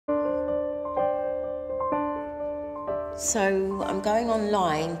So I'm going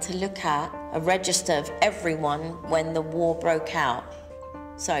online to look at a register of everyone when the war broke out.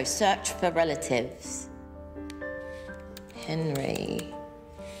 So search for relatives. Henry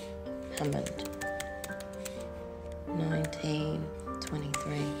Hammond,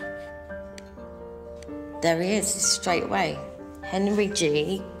 1923. There he is, straight away. Henry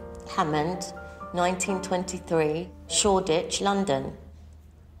G. Hammond, 1923, Shoreditch, London.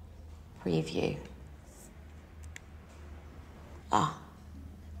 Preview. Ah,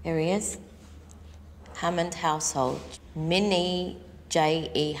 here he is. Hammond household. Minnie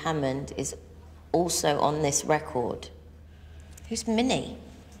J.E. Hammond is also on this record. Who's Minnie?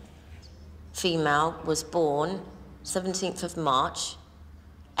 Female, was born 17th of March,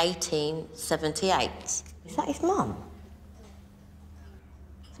 1878. Is that his mum?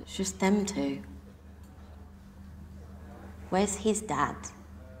 So it's just them two. Where's his dad?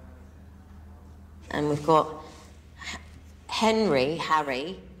 And we've got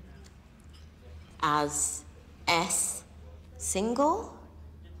Harry, as S, single,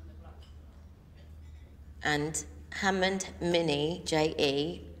 and Hammond Minnie,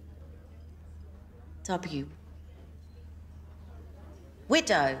 J.E., W,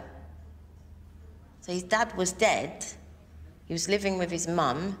 widow. So his dad was dead, he was living with his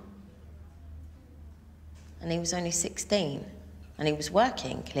mum, and he was only 16, and he was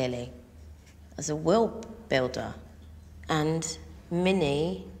working, clearly, as a will builder. And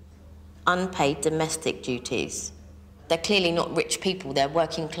Minnie, unpaid domestic duties. They're clearly not rich people, they're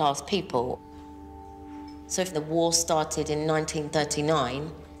working class people. So if the war started in 1939,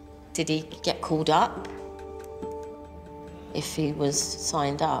 did he get called up? If he was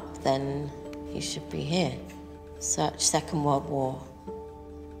signed up, then he should be here. Search Second World War.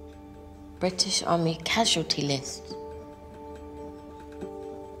 British Army casualty list.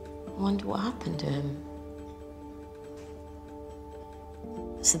 I wonder what happened to him.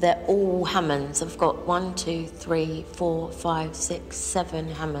 So they're all Hammonds. I've got 1, 2, 3, 4, 5, 6, 7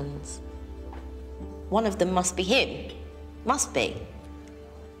 Hammonds. One of them must be him. Must be.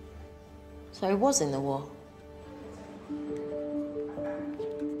 So he was in the war.